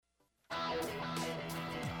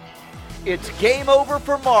It's game over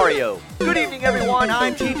for Mario. Good evening, everyone.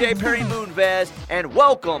 I'm TJ Perry Moonves, and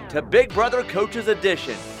welcome to Big Brother Coaches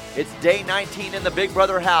Edition. It's day 19 in the Big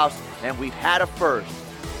Brother house, and we've had a first.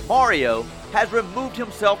 Mario has removed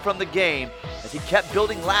himself from the game as he kept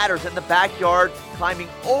building ladders in the backyard, climbing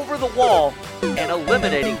over the wall, and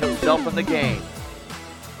eliminating himself from the game.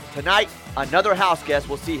 Tonight, another house guest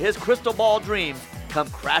will see his crystal ball dreams come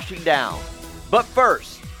crashing down. But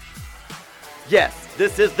first, yes,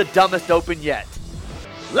 this is the dumbest open yet.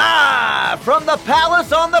 Live from the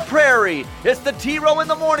Palace on the Prairie, it's the T-Row in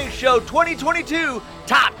the Morning Show 2022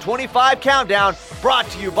 Top 25 Countdown, brought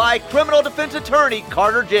to you by criminal defense attorney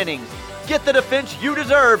Carter Jennings. Get the defense you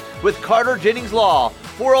deserve with Carter Jennings Law,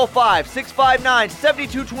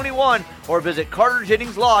 405-659-7221, or visit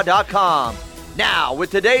carterjenningslaw.com. Now,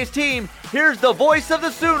 with today's team, here's the voice of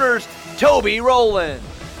the Sooners, Toby Rowland.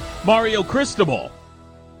 Mario Cristobal.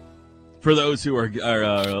 For those who are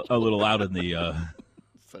a little out in the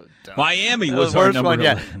So dumb. Miami was our number one,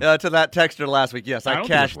 11. yeah. To that texter last week, yes, I I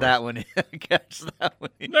cashed that one. Cashed that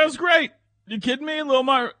one. That was great. You kidding me? Little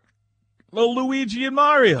Luigi and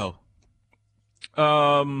Mario.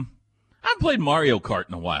 I haven't played Mario Kart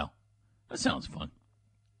in a while. That sounds fun.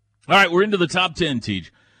 All right, we're into the top 10,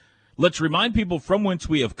 Tej. Let's remind people from whence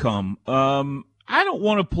we have come. I don't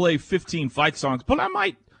want to play 15 fight songs, but I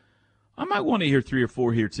might want to hear 3 or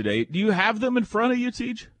 4 here today. Do you have them in front of you,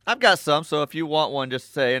 Tej? I've got some, so if you want one,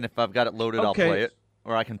 just say, and if I've got it loaded, Okay. I'll play it.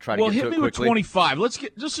 Or I can try to Well, get hit to it me quickly. with 25. Let's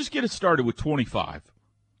just get it started with 25.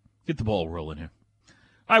 Get the ball rolling here.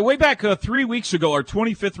 All right, way back 3 weeks ago, our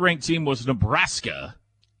 25th ranked team was Nebraska.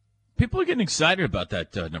 People are getting excited about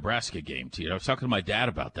that Nebraska game, Tej. I was talking to my dad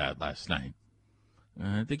about that last night.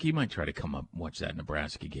 I think he might try to come up and watch that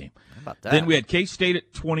Nebraska game. How about that? Then we had K-State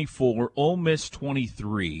at 24, Ole Miss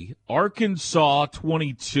 23, Arkansas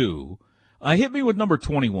 22. Hit me with number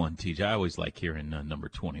 21, TJ. I always like hearing number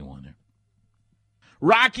 21 there.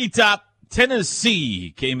 Rocky Top,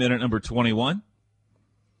 Tennessee came in at number 21.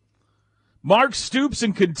 Mark Stoops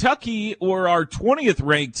in Kentucky were our 20th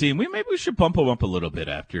ranked team. Maybe we should bump him up a little bit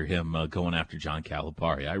after him going after John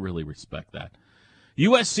Calipari. I really respect that.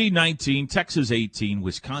 USC 19, Texas 18,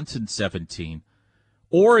 Wisconsin 17,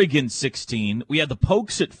 Oregon 16. We had the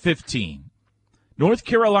Pokes at 15. North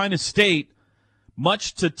Carolina State,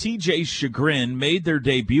 much to TJ's chagrin, made their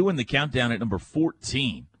debut in the countdown at number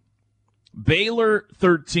 14. Baylor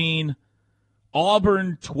 13,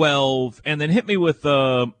 Auburn 12, and then hit me with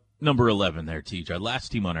number 11 there, TJ.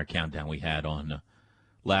 Last team on our countdown we had on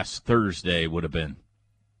last Thursday would have been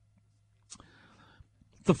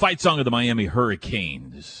the fight song of the Miami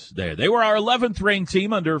Hurricanes. There, they were our 11th ranked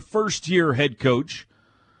team under first-year head coach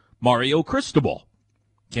Mario Cristobal.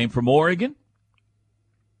 Came from Oregon.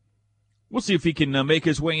 We'll see if he can make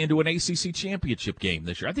his way into an ACC championship game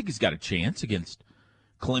this year. I think he's got a chance against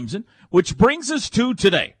Clemson, which brings us to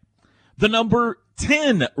today. The number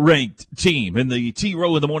 10 ranked team in the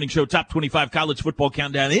T-Row in the Morning Show Top 25 College Football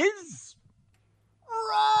Countdown is...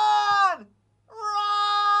 Run!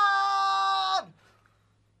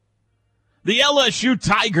 the LSU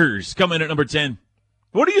Tigers come in at number 10.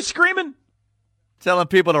 What are you screaming? Telling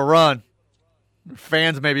people to run.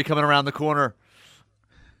 Fans may be coming around the corner.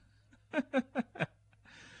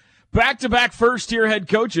 Back-to-back first-year head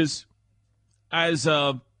coaches as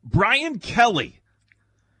Brian Kelly,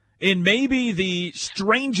 in maybe the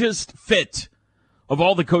strangest fit of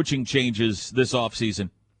all the coaching changes this offseason,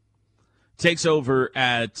 takes over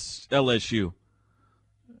at LSU.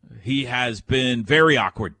 He has been very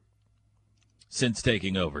awkward since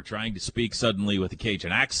taking over, trying to speak suddenly with a Cajun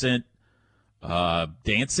accent,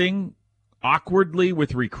 dancing awkwardly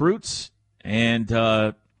with recruits, and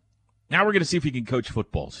now we're going to see if he can coach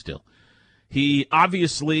football still. He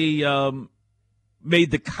obviously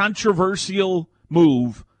made the controversial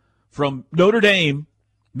move from Notre Dame,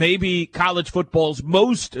 maybe college football's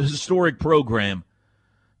most historic program,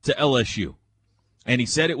 to LSU. And he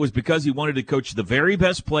said it was because he wanted to coach the very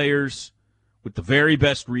best players with the very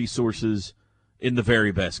best resources in the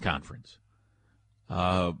very best conference.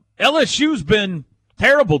 LSU's been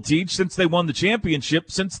terrible, Teach, since they won the championship,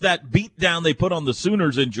 since that beatdown they put on the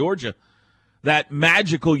Sooners in Georgia, that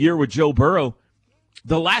magical year with Joe Burrow.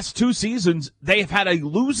 The last 2 seasons, they have had a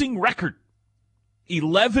losing record,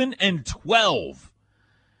 11-12.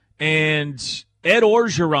 And Ed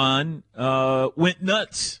Orgeron went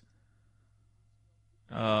nuts.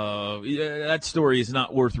 That story is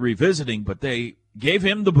not worth revisiting, but they gave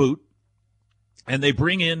him the boot, and they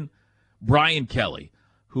bring in Brian Kelly,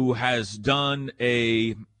 who has done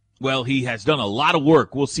he has done a lot of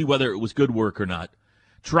work. We'll see whether it was good work or not,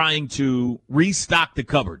 trying to restock the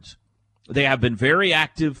cupboards. They have been very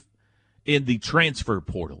active in the transfer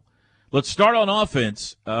portal. Let's start on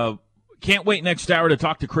offense. Can't wait next hour to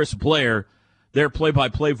talk to Chris Blair, their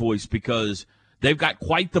play-by-play voice, because they've got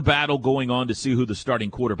quite the battle going on to see who the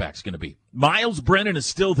starting quarterback's going to be. Miles Brennan is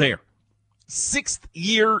still there.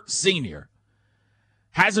 6th-year senior.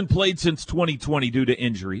 Hasn't played since 2020 due to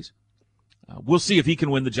injuries. We'll see if he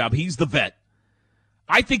can win the job. He's the vet.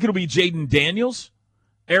 I think it'll be Jaden Daniels,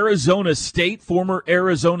 Arizona State, former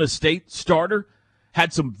Arizona State starter.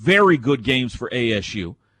 Had some very good games for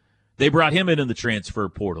ASU. They brought him in the transfer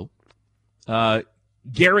portal.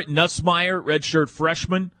 Garrett Nussmeier, redshirt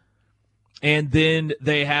freshman. And then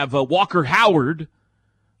they have Walker Howard,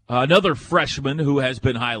 another freshman who has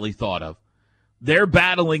been highly thought of. They're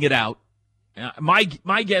battling it out. My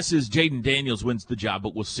guess is Jaden Daniels wins the job,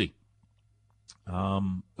 but we'll see.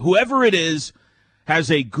 Whoever it is has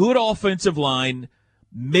a good offensive line,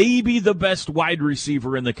 maybe the best wide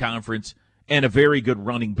receiver in the conference, and a very good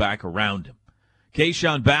running back around him.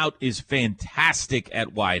 Keyshawn Bout is fantastic at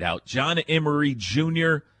wideout. John Emery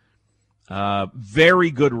Jr.,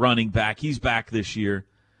 very good running back. He's back this year.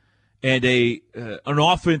 And an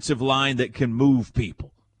offensive line that can move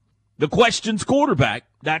people. The question's quarterback.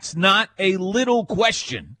 That's not a little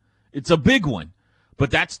question. It's a big one.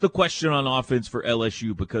 But that's the question on offense for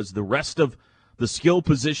LSU, because the rest of the skill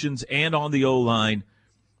positions and on the O-line,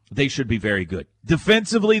 they should be very good.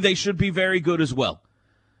 Defensively, they should be very good as well.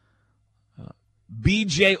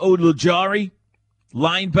 B.J. Ojulari,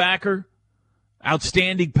 linebacker,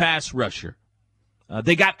 outstanding pass rusher.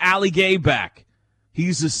 They got Ali Gay back.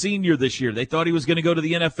 He's a senior this year. They thought he was going to go to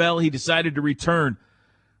the NFL. He decided to return.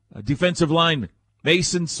 Defensive lineman,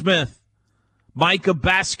 Mason Smith, Micah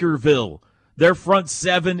Baskerville. Their front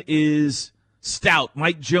seven is stout.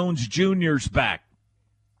 Mike Jones Jr.'s back.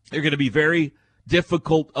 They're going to be very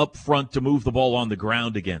difficult up front to move the ball on the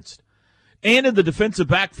ground against. And in the defensive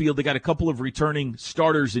backfield, they got a couple of returning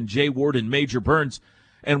starters in Jay Ward and Major Burns.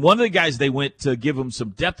 And one of the guys they went to give him some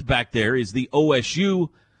depth back there is the OSU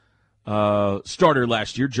starter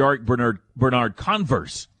last year, Jarek Bernard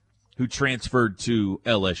Converse, who transferred to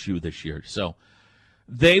LSU this year. So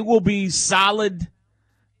they will be solid,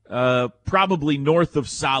 probably north of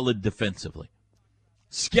solid defensively.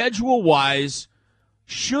 Schedule-wise,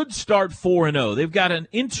 should start 4-0. They've got an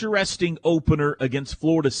interesting opener against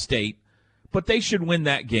Florida State, but they should win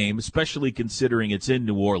that game, especially considering it's in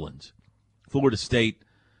New Orleans. Florida State,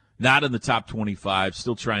 not in the top 25,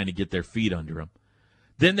 still trying to get their feet under them.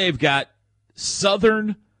 Then they've got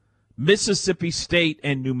Southern, Mississippi State,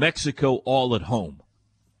 and New Mexico all at home.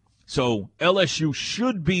 So LSU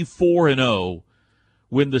should be 4-0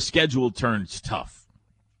 when the schedule turns tough.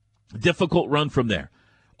 Difficult run from there.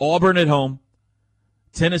 Auburn at home.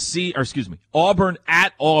 Auburn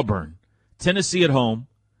at Auburn. Tennessee at home.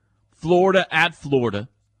 Florida at Florida.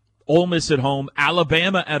 Ole Miss at home.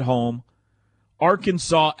 Alabama at home.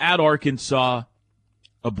 Arkansas at Arkansas.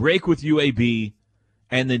 A break with UAB.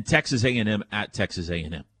 And then Texas A&M at Texas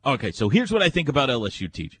A&M. Okay, so here's what I think about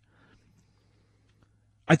LSU, TJ.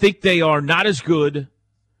 I think they are not as good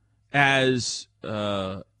as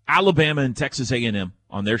Alabama and Texas A&M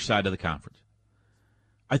on their side of the conference.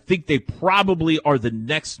 I think they probably are the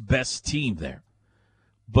next best team there.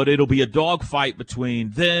 But it'll be a dogfight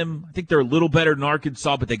between them. I think they're a little better than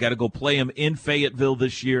Arkansas, but they got to go play them in Fayetteville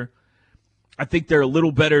this year. I think they're a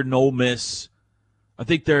little better than Ole Miss. I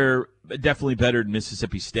think they're definitely better than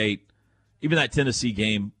Mississippi State. Even that Tennessee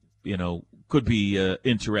game, could be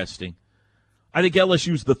interesting. I think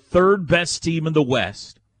LSU's the third best team in the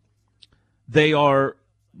West. They are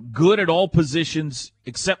good at all positions,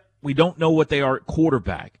 except we don't know what they are at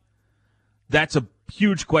quarterback. That's a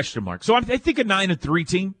huge question mark. So I think a 9-3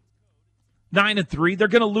 team. 9-3. They're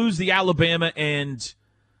going to lose the Alabama and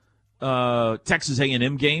Texas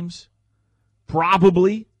A&M games,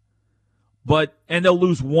 probably. And they'll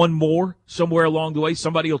lose one more somewhere along the way.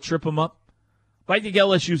 Somebody will trip them up. But I think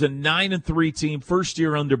LSU's a 9-3 team. First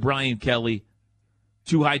year under Brian Kelly.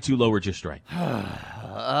 Too high, too low, or just right?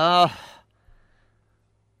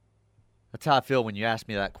 That's how I feel when you ask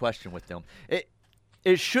me that question with them.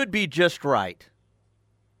 It should be just right.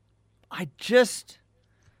 I just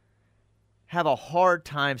have a hard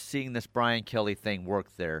time seeing this Brian Kelly thing work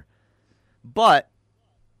there. But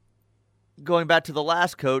going back to the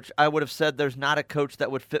last coach, I would have said there's not a coach that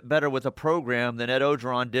would fit better with a program than Ed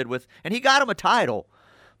Orgeron did with, and he got him a title,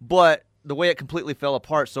 but the way it completely fell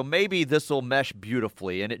apart. So maybe this will mesh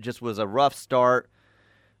beautifully, and it just was a rough start.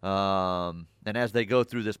 And as they go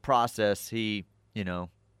through this process, he,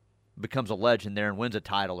 becomes a legend there and wins a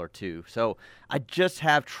title or two. So I just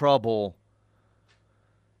have trouble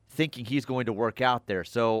thinking he's going to work out there.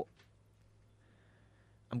 So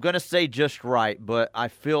I'm going to say just right, but I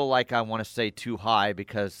feel like I want to say too high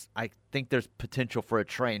because I think there's potential for a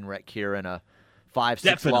train wreck here in a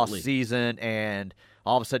 5-6 loss season, and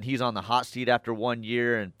all of a sudden he's on the hot seat after 1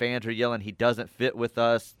 year, and fans are yelling he doesn't fit with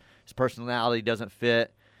us, his personality doesn't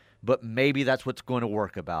fit, but maybe that's what's going to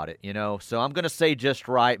work about it, you know? So I'm going to say just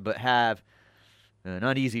right, but have an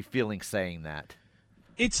uneasy feeling saying that.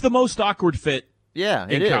 It's the most awkward fit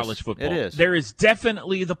in college football. It is. There is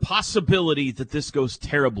definitely the possibility that this goes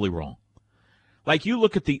terribly wrong. Like, you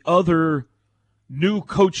look at the other new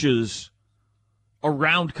coaches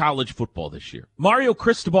around college football this year. Mario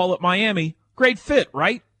Cristobal at Miami, great fit,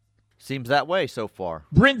 right? Seems that way so far.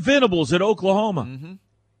 Brent Venables at Oklahoma. Mm-hmm.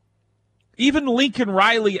 Even Lincoln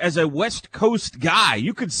Riley as a West Coast guy.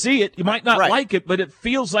 You could see it. You might not like it, but it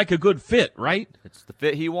feels like a good fit, right? It's the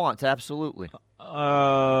fit he wants, absolutely. What's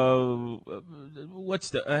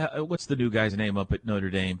the new guy's name up at Notre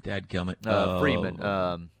Dame? Dadgummit.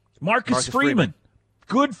 Freeman. Marcus Freeman.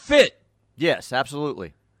 Good fit. Yes,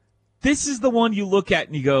 absolutely. This is the one you look at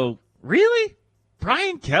and you go, really?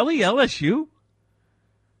 Brian Kelly, LSU?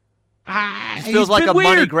 It feels like a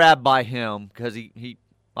money grab by him because he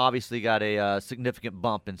obviously got a significant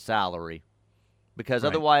bump in salary. Because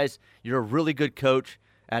otherwise, you're a really good coach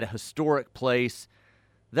at a historic place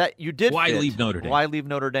that you did. Why fit. Leave Notre Dame? Why leave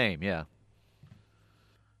Notre Dame? Yeah.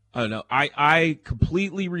 I don't know. I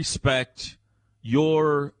completely respect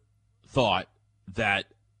your thought that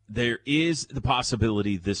there is the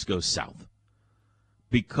possibility this goes south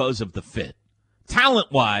because of the fit.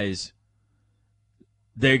 Talent-wise,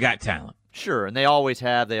 they got talent. Sure, and they always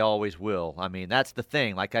have, they always will. I mean, that's the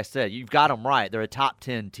thing. Like I said, you've got them right. They're a top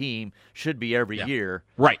 10 team, should be every year.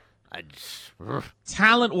 Right.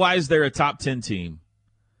 Talent-wise, they're a top 10 team,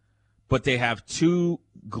 but they have two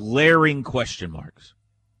glaring question marks.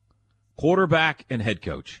 Quarterback and head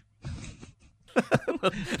coach.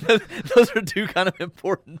 Those are two kind of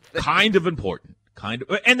important things. Kind of important.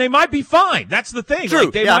 And they might be fine. That's the thing. True.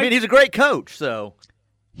 I mean, he's a great coach, so.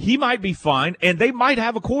 He might be fine, and they might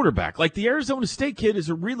have a quarterback. Like, the Arizona State kid is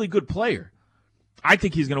a really good player. I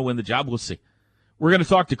think he's going to win the job. We'll see. We're going to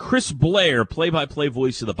talk to Chris Blair, play-by-play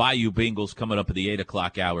voice of the Bayou Bengals, coming up at the 8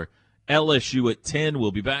 o'clock hour. LSU at 10.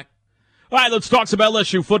 We'll be back. All right, let's talk some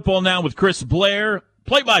LSU football now with Chris Blair,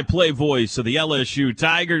 play-by-play voice of the LSU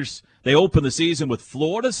Tigers. They open the season with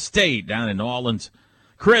Florida State down in New Orleans.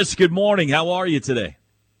 Chris, good morning. How are you today?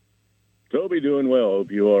 Toby, doing well.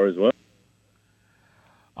 Hope you are as well.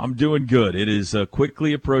 I'm doing good. It is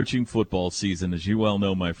quickly approaching football season, as you well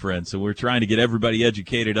know, my friend. So we're trying to get everybody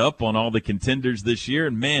educated up on all the contenders this year.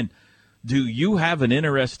 And, man, do you have an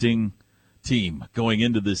interesting team going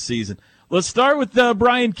into this season. Let's start with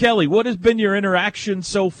Brian Kelly. What has been your interaction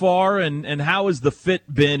so far, and how has the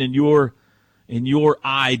fit been in your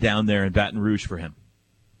eye down there in Baton Rouge for him?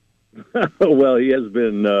 Well, he has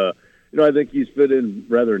been I think he's fit in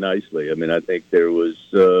rather nicely. I mean, I think there was,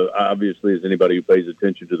 obviously, as anybody who pays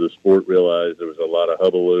attention to the sport realized, there was a lot of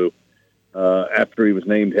hullabaloo after he was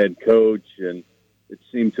named head coach, and it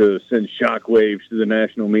seemed to send shockwaves to the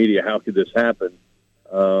national media. How could this happen?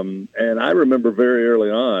 And I remember very early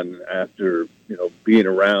on, after being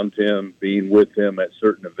around him, being with him at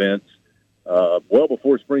certain events, well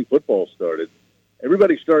before spring football started,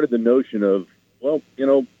 everybody started the notion of, well,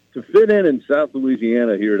 to fit in South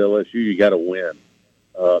Louisiana here at LSU, you got to win.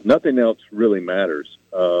 Nothing else really matters.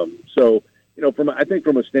 So, I think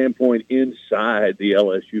from a standpoint inside the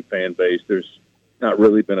LSU fan base, there's not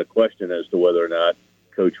really been a question as to whether or not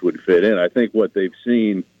Coach would fit in. I think what they've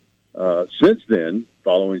seen since then,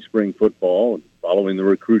 following spring football and following the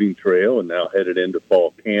recruiting trail and now headed into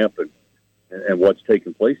fall camp and what's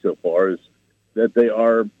taken place so far, is that they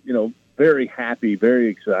are, very happy, very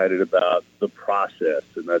excited about the process,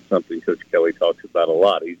 and that's something Coach Kelly talks about a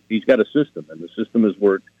lot. He's got a system, and the system has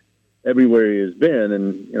worked everywhere he has been,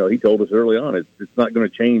 and, he told us early on, it's not going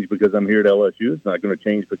to change because I'm here at LSU. It's not going to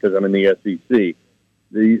change because I'm in the SEC.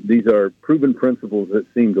 These are proven principles that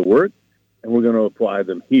seem to work, and we're going to apply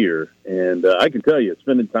them here. And I can tell you,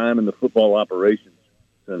 spending time in the football operations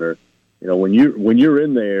center, when you're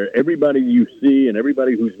in there, everybody you see and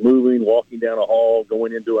everybody who's moving, walking down a hall,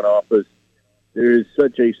 going into an office, there is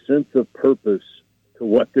such a sense of purpose to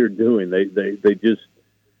what they're doing. They just,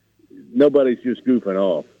 nobody's just goofing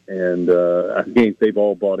off. And I think they've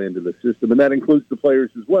all bought into the system, and that includes the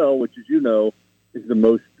players as well, which, as you know, is the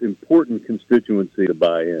most important constituency to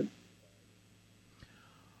buy in.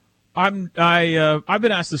 I've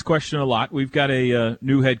been asked this question a lot. We've got a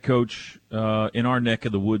new head coach in our neck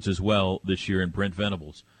of the woods as well this year in Brent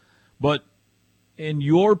Venables. But in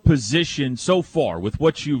your position so far with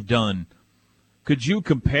what you've done, could you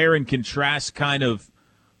compare and contrast kind of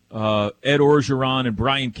Ed Orgeron and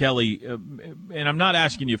Brian Kelly, and I'm not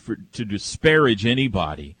asking you to disparage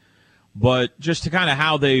anybody, but just to kind of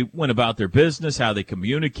how they went about their business, how they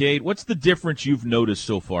communicate. What's the difference you've noticed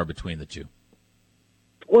so far between the two?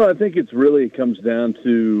 Well, I think it comes down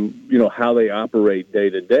to, how they operate day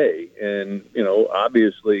to day. And,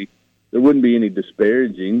 obviously there wouldn't be any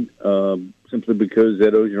disparaging simply because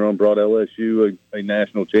Ed Orgeron brought LSU a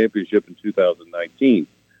national championship in 2019.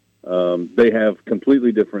 They have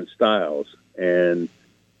completely different styles. And,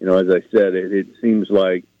 as I said, it seems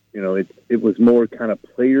like, it was more kind of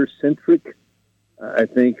player-centric, I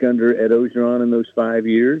think, under Ed Orgeron in those 5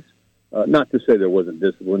 years. Not to say there wasn't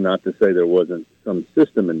discipline, not to say there wasn't some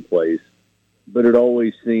system in place, but it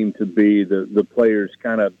always seemed to be the players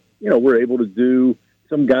kind of, were able to do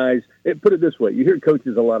some guys. Put it this way, you hear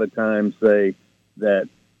coaches a lot of times say that,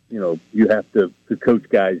 you have to coach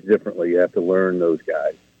guys differently. You have to learn those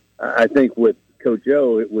guys. I think with Coach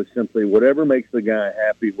O, it was simply whatever makes the guy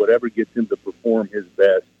happy, whatever gets him to perform his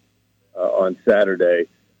best on Saturday,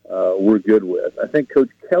 we're good with. I think Coach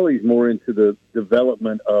Kelly's more into the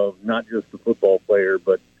development of not just the football player,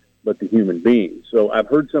 but the human being. So I've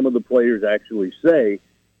heard some of the players actually say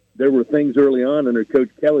there were things early on under Coach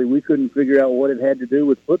Kelly we couldn't figure out what it had to do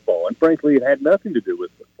with football. And frankly, it had nothing to do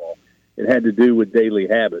with football. It had to do with daily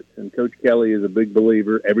habits. And Coach Kelly is a big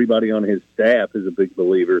believer. Everybody on his staff is a big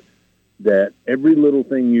believer that every little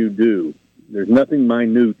thing you do, there's nothing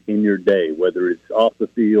minute in your day, whether it's off the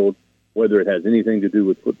field, whether it has anything to do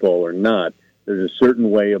with football or not. There's a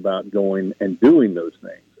certain way about going and doing those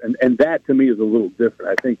things. And that, to me, is a little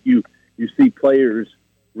different. I think you see players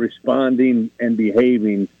responding and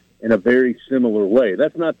behaving in a very similar way.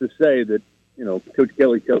 That's not to say that, Coach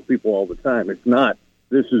Kelly tells people all the time, it's not,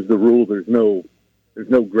 this is the rule, there's no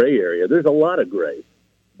gray area. There's a lot of gray.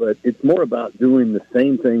 But it's more about doing the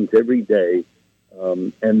same things every day.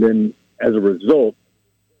 And then, as a result,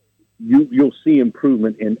 you'll see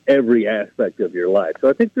improvement in every aspect of your life. So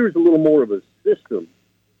I think there's a little more of a system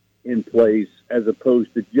in place as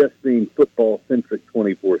opposed to just being football-centric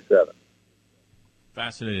 24/7.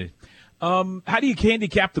 Fascinating. How do you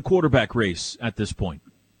handicap the quarterback race at this point?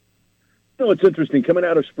 It's interesting. Coming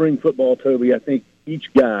out of spring football, Toby, I think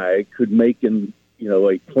each guy could make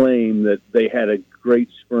a claim that they had a great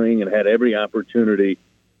spring and had every opportunity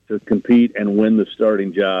to compete and win the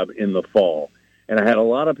starting job in the fall. And I had a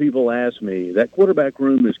lot of people ask me, that quarterback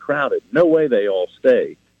room is crowded. No way they all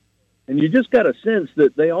stay. And you just got a sense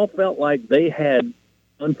that they all felt like they had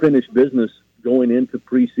unfinished business going into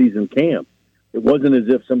preseason camp. It wasn't as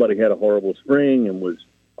if somebody had a horrible spring and was,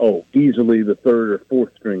 easily the third or fourth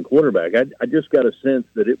string quarterback. I just got a sense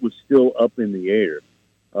that it was still up in the air.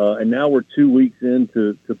 And now we're 2 weeks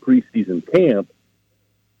into preseason camp.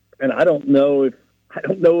 And I don't know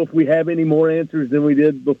if we have any more answers than we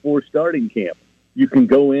did before starting camp. You can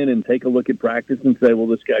go in and take a look at practice and say, well,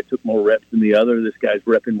 this guy took more reps than the other. This guy's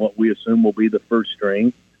repping what we assume will be the first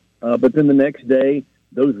string. But then the next day,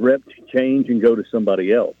 those reps change and go to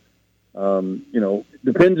somebody else.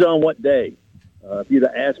 Depends on what day. If you'd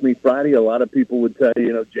have asked me Friday, a lot of people would tell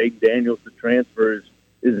you, Jake Daniels, the transfer,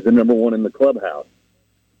 is the number one in the clubhouse.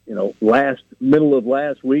 Middle of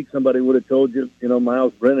last week, somebody would have told you,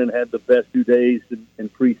 Miles Brennan had the best 2 days in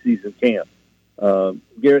preseason camp.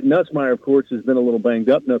 Garrett Nussmeier, of course, has been a little banged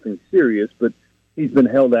up, nothing serious, but he's been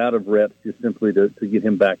held out of reps just simply to get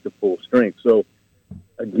him back to full strength. So,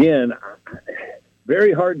 again,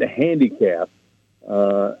 very hard to handicap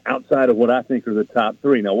outside of what I think are the top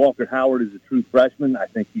three. Now, Walker Howard is a true freshman. I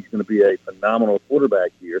think he's going to be a phenomenal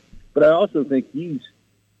quarterback here. But I also think he's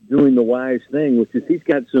doing the wise thing, which is he's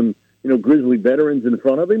got some, Grizzly veterans in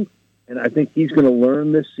front of him, and I think he's going to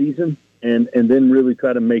learn this season and then really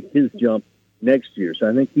try to make his jump next year. So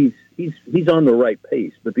I think he's on the right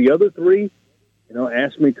pace. But the other three,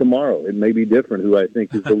 ask me tomorrow. It may be different who I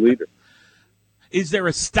think is the leader. Is there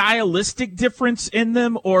a stylistic difference in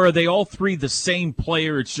them, or are they all three the same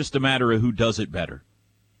player? It's just a matter of who does it better.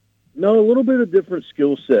 No, a little bit of different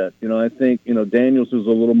skill set. I think, Daniels is a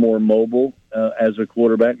little more mobile as a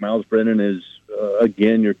quarterback. Miles Brennan is,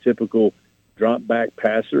 again, your typical drop-back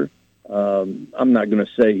passer. I'm not going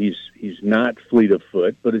to say he's not fleet of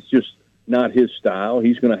foot, but it's just not his style.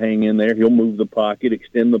 He's going to hang in there. He'll move the pocket,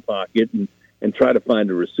 extend the pocket, and try to find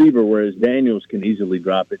a receiver, whereas Daniels can easily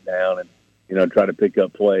drop it down and, try to pick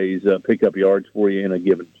up plays, pick up yards for you in a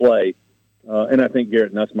given play. And I think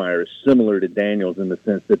Garrett Nussmeier is similar to Daniels in the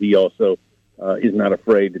sense that he also is not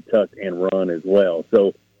afraid to tuck and run as well.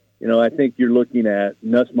 So, I think you're looking at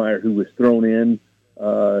Nussmeier, who was thrown in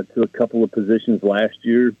to a couple of positions last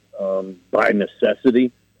year by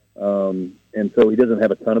necessity. And so he doesn't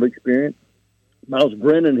have a ton of experience. Miles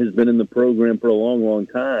Brennan has been in the program for a long, long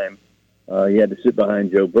time. He had to sit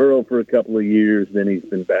behind Joe Burrow for a couple of years. Then he's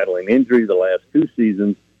been battling injury the last 2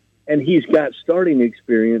 seasons. And he's got starting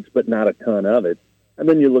experience, but not a ton of it. And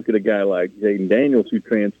then you look at a guy like Jaden Daniels who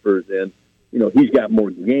transfers in. He's got more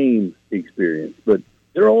game experience. But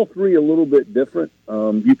they're all three a little bit different.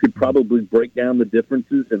 You could probably break down the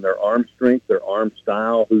differences in their arm strength, their arm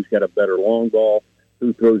style, who's got a better long ball,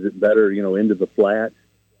 who throws it better, into the flat.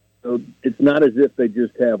 So it's not as if they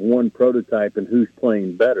just have one prototype and who's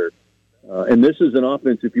playing better. And this is an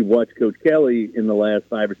offense, if you watch Coach Kelly in the last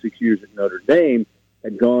 5 or 6 years at Notre Dame,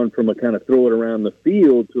 had gone from a kind of throw it around the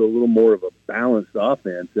field to a little more of a balanced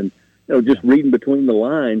offense. And, just reading between the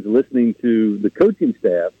lines, listening to the coaching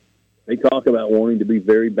staff, they talk about wanting to be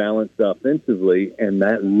very balanced offensively, and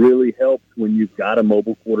that really helps when you've got a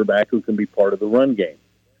mobile quarterback who can be part of the run game.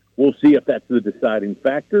 We'll see if that's the deciding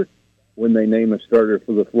factor when they name a starter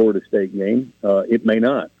for the Florida State game. It may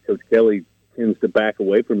not. Coach Kelly tends to back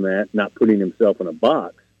away from that, not putting himself in a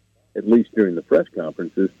box, at least during the press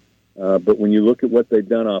conferences. But when you look at what they've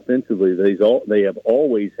done offensively, they have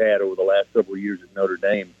always had over the last several years at Notre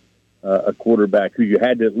Dame a quarterback who you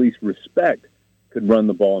had to at least respect could run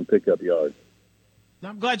the ball and pick up yards.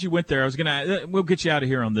 I'm glad you went there. We'll get you out of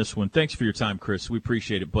here on this one. Thanks for your time, Chris. We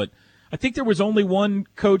appreciate it. But I think there was only one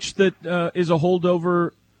coach that is a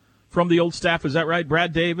holdover from the old staff. Is that right?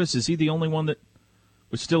 Brad Davis, is he the only one that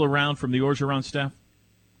was still around from the Orgeron staff?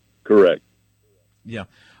 Correct. Yeah.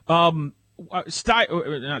 Not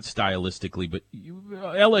stylistically, but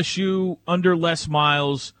LSU under Les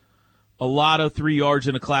Miles, a lot of 3 yards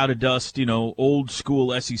in a cloud of dust, old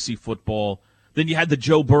school SEC football. Then you had the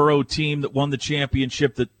Joe Burrow team that won the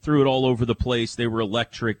championship that threw it all over the place. They were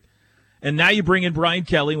electric. And now you bring in Brian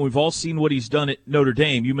Kelly, and we've all seen what he's done at Notre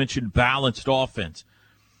Dame. You mentioned balanced offense.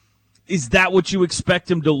 Is that what you expect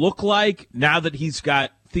him to look like now that he's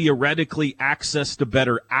got theoretically access to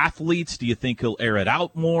better athletes? Do you think he'll air it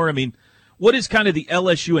out more? I mean, what is kind of the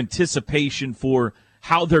LSU anticipation for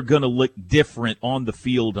how they're going to look different on the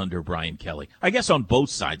field under Brian Kelly? I guess on both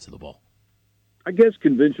sides of the ball. I guess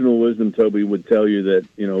conventional wisdom, Toby, would tell you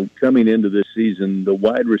that, coming into this season, the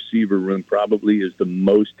wide receiver room probably is the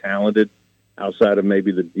most talented outside of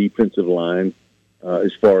maybe the defensive line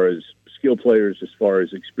as far as skill players, as far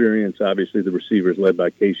as experience. Obviously, the receivers led by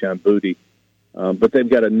Kayshon Boutte. But they've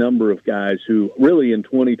got a number of guys who really in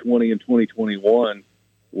 2020 and 2021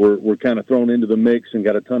 were kind of thrown into the mix and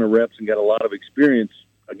got a ton of reps and got a lot of experience,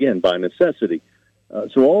 again, by necessity.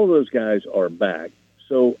 So all of those guys are back.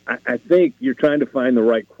 So I think you're trying to find the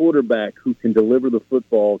right quarterback who can deliver the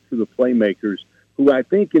football to the playmakers, who I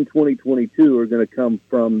think in 2022 are going to come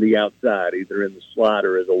from the outside, either in the slot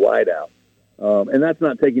or as a wideout. And that's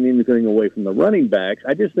not taking anything away from the running backs.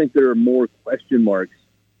 I just think there are more question marks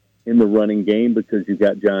in the running game because you've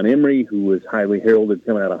got John Emery, who was highly heralded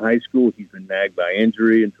coming out of high school. He's been nagged by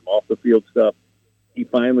injury and some off-the-field stuff. He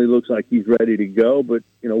finally looks like he's ready to go, but,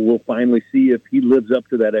 we'll finally see if he lives up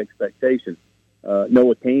to that expectation.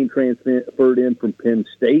 Noah Cain transferred in from Penn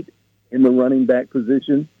State in the running back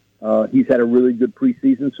position. He's had a really good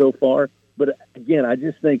preseason so far. But, again, I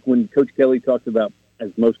just think when Coach Kelly talks about,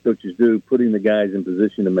 as most coaches do, putting the guys in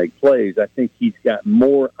position to make plays, I think he's got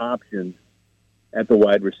more options at the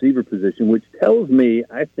wide receiver position, which tells me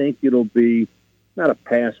I think it'll be not a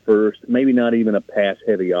pass first, maybe not even a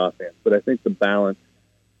pass-heavy offense, but I think the balance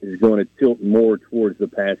is going to tilt more towards the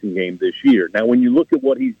passing game this year. Now, when you look at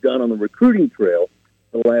what he's done on the recruiting trail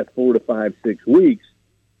the last 4 to 5, 6 weeks,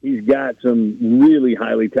 he's got some really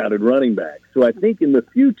highly touted running backs. So I think in the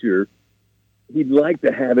future, he'd like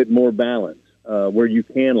to have it more balanced, where you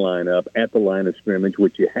can line up at the line of scrimmage,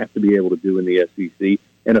 which you have to be able to do in the SEC,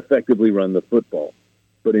 and effectively run the football.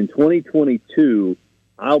 But in 2022,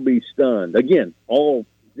 I'll be stunned. Again, all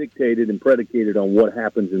dictated and predicated on what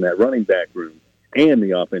happens in that running back room and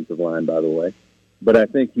the offensive line, by the way. But I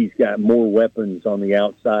think he's got more weapons on the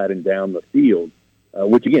outside and down the field,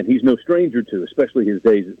 which, again, he's no stranger to, especially his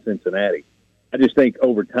days at Cincinnati. I just think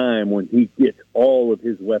over time, when he gets all of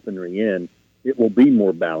his weaponry in, it will be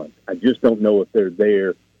more balanced. I just don't know if they're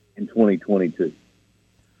there in 2022.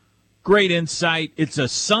 Great insight. It's a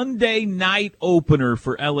Sunday night opener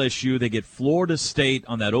for LSU. They get Florida State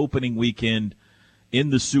on that opening weekend in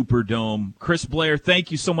the Superdome. Chris Blair, thank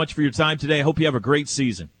you so much for your time today. I hope you have a great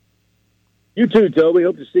season. You too, Toby.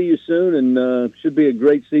 Hope to see you soon, and should be a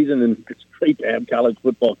great season, and it's great to have college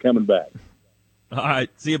football coming back. All right.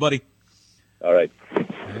 See you, buddy. All right.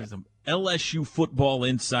 There's some LSU football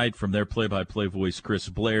insight from their play-by-play voice, Chris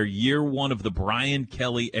Blair. Year one of the Brian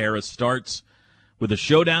Kelly era starts with a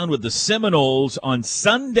showdown with the Seminoles on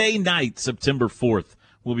Sunday night, September 4th.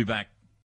 We'll be back.